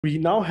We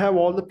now have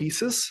all the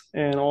pieces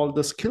and all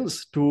the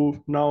skills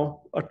to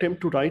now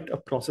attempt to write a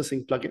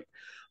processing plugin.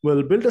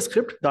 We'll build a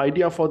script. The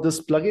idea for this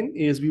plugin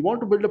is we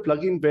want to build a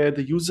plugin where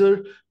the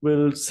user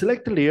will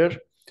select a layer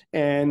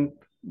and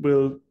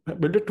will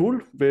build a tool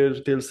where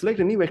they'll select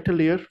any vector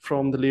layer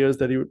from the layers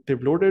that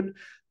they've loaded,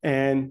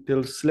 and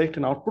they'll select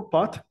an output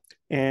path,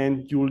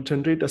 and you'll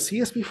generate a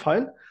CSV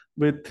file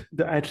with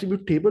the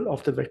attribute table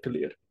of the vector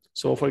layer.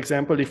 So for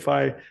example, if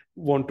I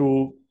want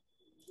to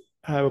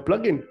have a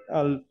plugin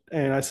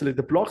and I select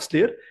the blocks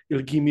layer,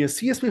 it'll give me a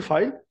CSV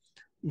file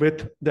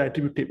with the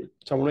attribute table.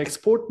 So I want to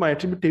export my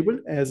attribute table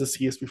as a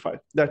CSV file.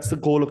 That's the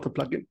goal of the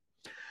plugin.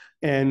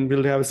 And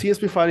we'll have a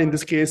CSV file in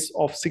this case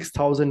of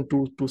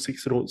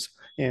 6,026 rows.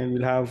 And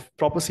we'll have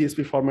proper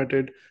CSV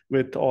formatted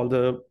with all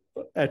the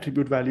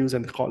attribute values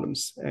and the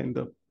columns and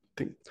the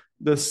thing.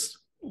 This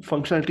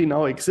functionality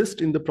now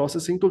exists in the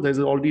processing tool. There's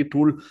already a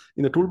tool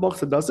in the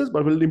toolbox that does this,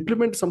 but we'll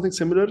implement something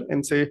similar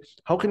and say,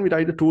 how can we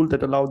write a tool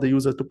that allows the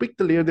user to pick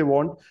the layer they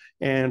want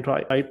and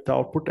write the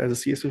output as a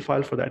CSV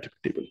file for the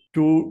attribute table.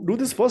 To do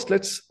this first,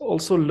 let's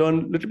also learn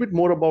a little bit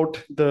more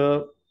about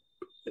the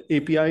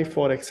API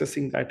for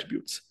accessing the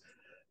attributes.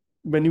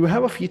 When you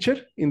have a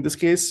feature, in this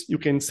case, you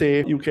can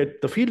say you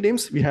get the field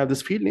names. We have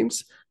this field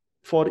names.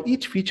 For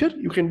each feature,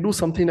 you can do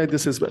something like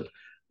this as well.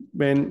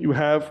 When you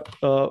have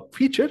a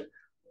feature,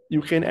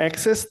 you can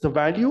access the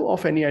value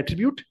of any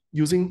attribute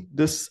using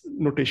this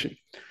notation.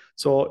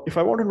 So if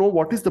I want to know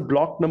what is the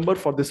block number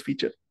for this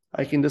feature,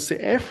 I can just say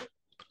F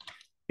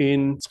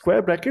in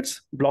square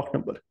brackets, block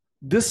number.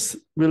 This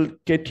will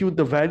get you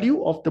the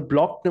value of the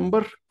block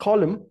number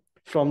column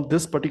from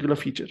this particular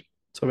feature.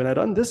 So when I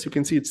run this, you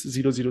can see it's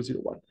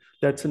 0001.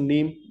 That's a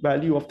name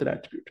value of that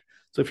attribute.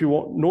 So if you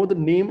want know the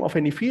name of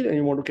any field and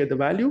you want to get the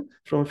value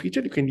from a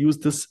feature, you can use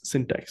this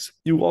syntax.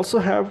 You also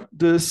have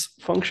this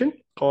function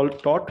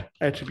called dot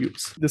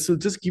attributes. This will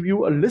just give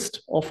you a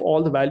list of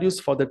all the values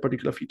for that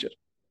particular feature.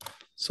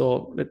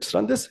 So let's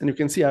run this, and you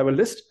can see I have a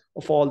list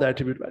of all the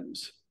attribute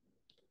values.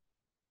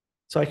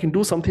 So I can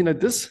do something like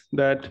this,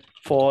 that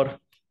for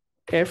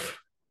F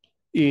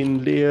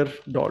in layer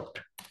dot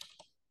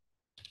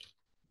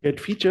get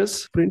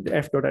features, print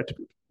F dot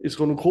attribute. It's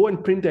going to go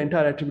and print the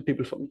entire attribute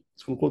table for me.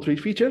 It's going to go through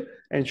each feature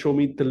and show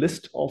me the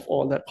list of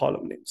all the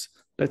column names.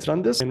 Let's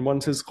run this. And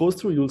once this goes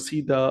through, you'll see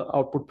the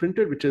output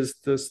printed, which is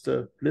just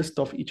the list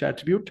of each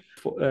attribute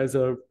as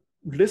a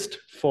list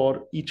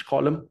for each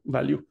column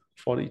value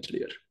for each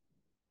layer.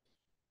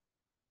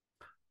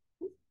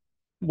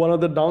 One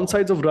of the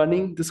downsides of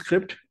running the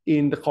script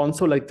in the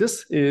console like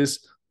this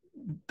is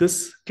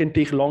this can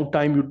take a long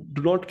time. You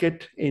do not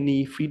get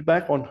any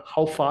feedback on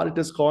how far it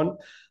has gone.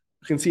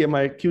 You can see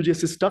my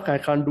QGIS is stuck. I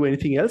can't do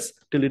anything else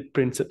till it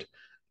prints it.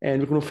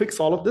 And we're going to fix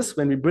all of this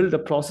when we build a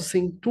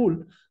processing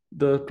tool.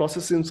 The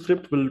processing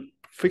script will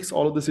fix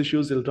all of these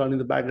issues. It'll run in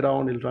the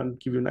background. It'll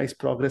give you a nice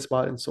progress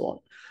bar and so on.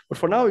 But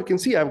for now, you can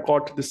see I've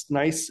got this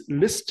nice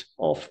list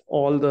of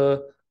all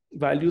the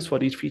values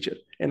for each feature.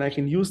 And I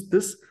can use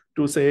this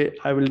to say,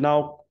 I will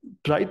now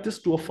write this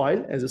to a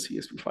file as a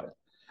CSV file.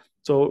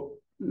 So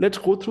let's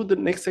go through the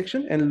next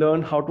section and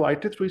learn how to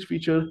iterate through each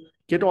feature,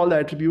 get all the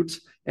attributes,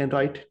 and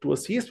write to a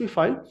CSV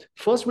file.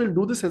 First, we'll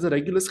do this as a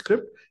regular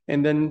script,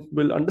 and then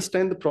we'll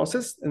understand the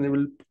process, and then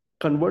we'll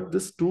convert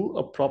this to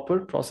a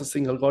proper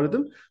processing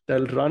algorithm that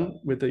will run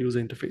with the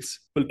user interface.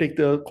 We'll take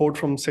the code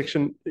from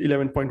section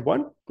 11.1.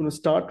 I'm going to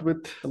start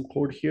with some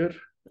code here.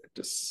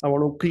 I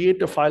want to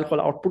create a file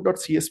called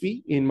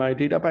output.csv in my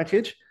data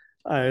package.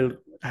 I'll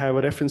have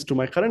a reference to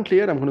my current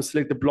layer. I'm going to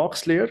select the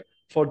blocks layer.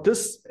 For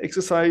this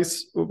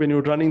exercise, when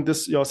you're running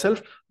this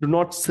yourself, do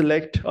not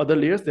select other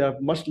layers. They are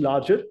much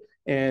larger,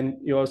 and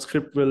your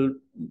script will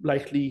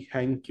likely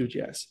hang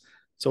QGIS.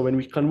 So when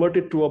we convert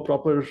it to a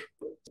proper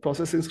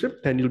processing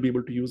script, then you'll be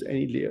able to use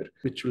any layer,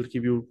 which will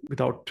give you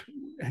without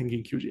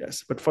hanging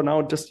QGIS. But for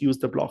now, just use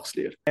the blocks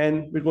layer.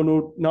 And we're going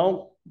to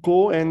now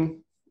go and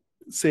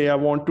say, I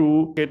want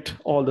to get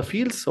all the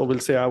fields. So we'll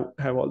say I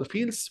have all the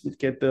fields. We'll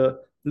get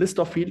the list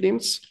of field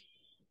names.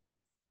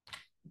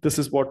 This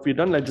is what we've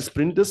done. Let's just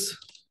print this.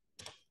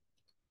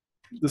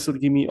 This will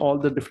give me all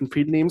the different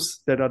field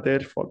names that are there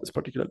for this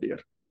particular layer.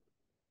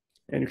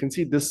 And you can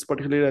see this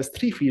particular layer has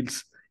 3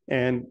 fields,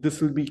 and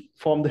this will be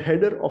from the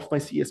header of my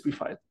CSV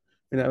file.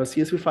 When I have a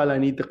CSV file, I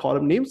need the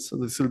column names. So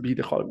this will be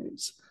the column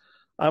names.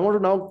 I want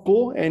to now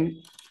go and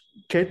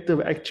get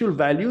the actual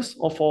values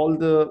of all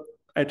the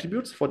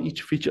attributes for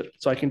each feature.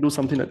 So I can do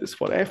something like this.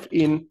 For F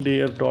in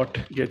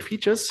layer.get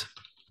features,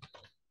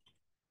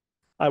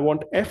 I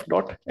want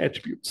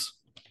F.attributes.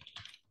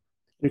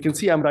 You can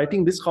see I'm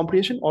writing this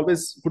comprehension,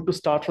 always good to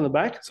start from the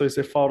back. So I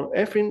say for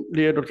F in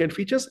layer.get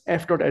features,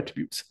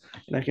 F.attributes,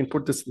 and I can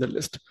put this in the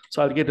list.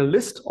 So I'll get a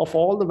list of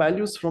all the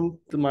values from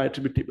my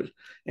attribute table,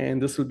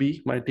 and this will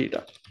be my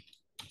data.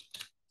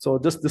 So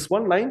just this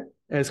one line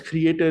has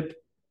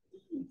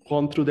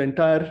gone through the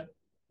entire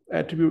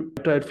attribute,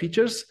 entire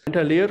features,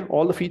 entire layer,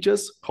 all the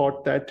features,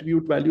 got the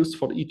attribute values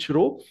for each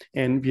row,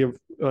 and we have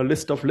a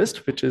list of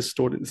lists, which is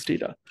stored in this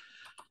data.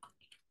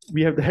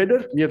 We have the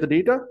header, we have the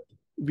data.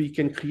 We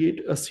can create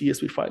a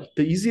CSV file.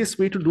 The easiest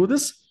way to do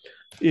this,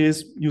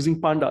 is using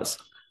pandas.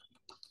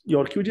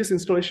 Your QGIS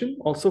installation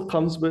also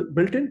comes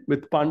built in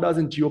with pandas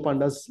and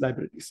GeoPandas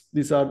libraries.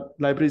 These are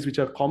libraries which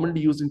are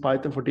commonly used in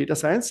Python for data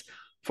science.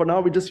 For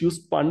now, we just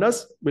use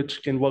pandas,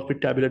 which can work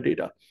with tabular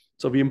data.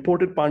 So we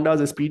imported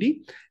pandas as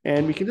PD,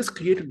 and we can just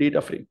create a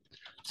data frame.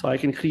 So I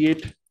can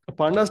create a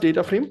pandas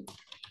data frame.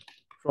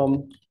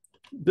 From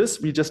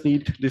this, we just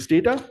need this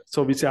data.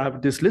 So we say I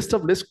have this list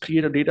of lists,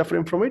 create a data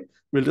frame from it.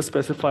 We'll just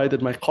specify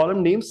that my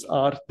column names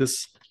are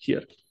this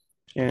here.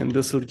 And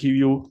this will give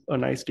you a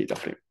nice data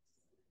frame.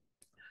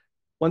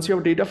 Once you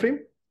have a data frame,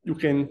 you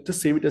can just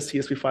save it as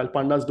CSV file.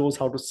 Pandas knows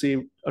how to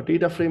save a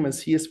data frame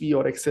as CSV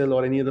or Excel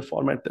or any other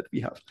format that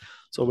we have.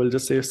 So we'll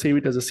just say save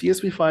it as a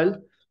CSV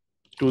file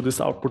to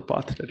this output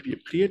path that we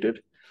have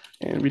created.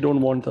 And we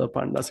don't want the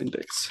pandas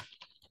index.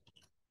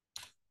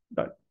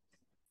 Done.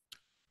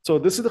 So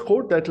this is the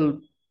code that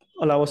will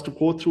allow us to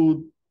go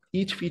through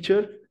each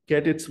feature,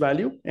 get its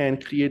value,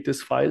 and create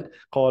this file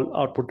called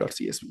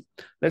output.csv.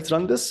 Let's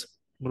run this.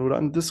 I'm going to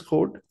run this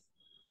code.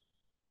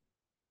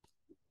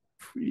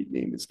 Free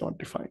name is not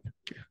defined.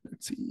 Okay,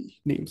 let's see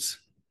names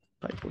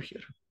typo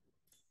here.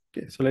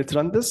 Okay, so let's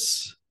run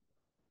this.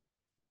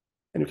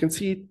 And you can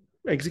see it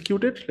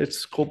executed.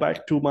 Let's go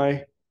back to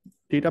my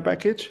data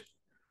package.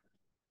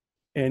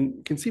 And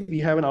you can see we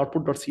have an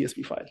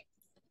output.csv file.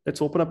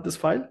 Let's open up this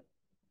file.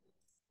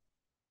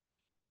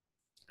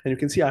 And you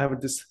can see I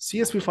have this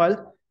CSV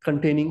file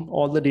containing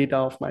all the data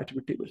of my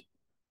attribute table.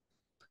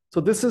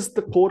 So this is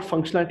the core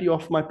functionality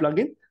of my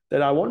plugin,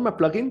 that I want my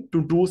plugin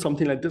to do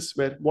something like this,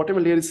 where whatever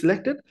layer is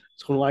selected,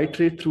 it's going to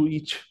iterate through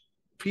each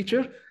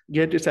feature,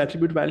 get its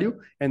attribute value,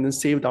 and then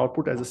save the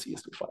output as a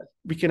CSV file.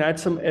 We can add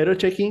some error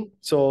checking.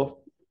 So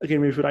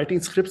again, if you're writing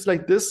scripts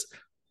like this,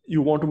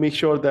 you want to make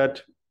sure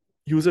that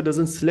user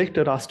doesn't select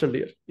a raster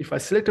layer. If I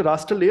select a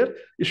raster layer,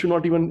 it should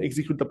not even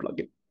execute the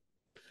plugin.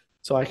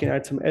 So I can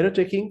add some error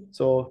checking.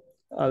 So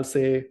I'll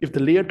say if the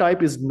layer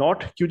type is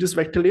not QGIS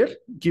vector layer,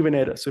 give an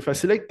error. So if I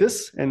select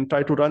this and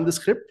try to run the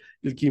script,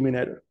 it'll give me an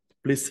error.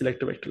 Please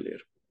select a vector layer.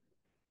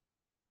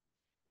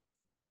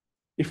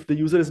 If the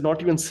user is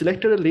not even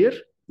selected a layer,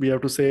 we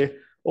have to say,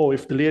 oh,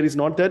 if the layer is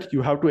not there,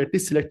 you have to at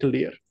least select a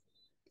layer.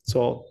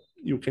 So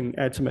you can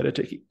add some error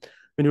checking.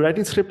 When you're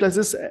writing script like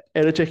this,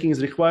 error checking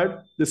is required.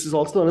 This is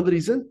also another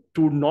reason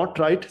to not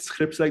write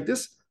scripts like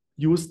this.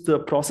 Use the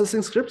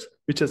processing scripts,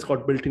 which has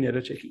got built-in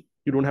error checking.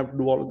 You don't have to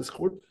do all of this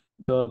code.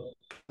 The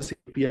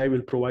API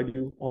will provide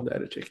you all the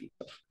error checking.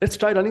 Let's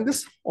try running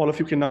this. All of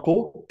you can now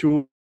go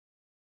to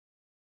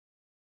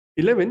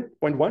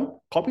 11.1,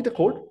 copy the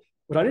code,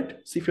 run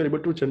it, see if you're able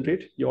to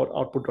generate your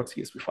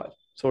output.csv file.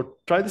 So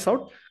try this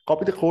out,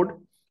 copy the code,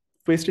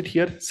 paste it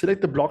here,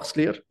 select the blocks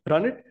layer,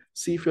 run it,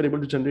 see if you're able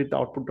to generate the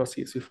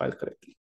output.csv file correctly.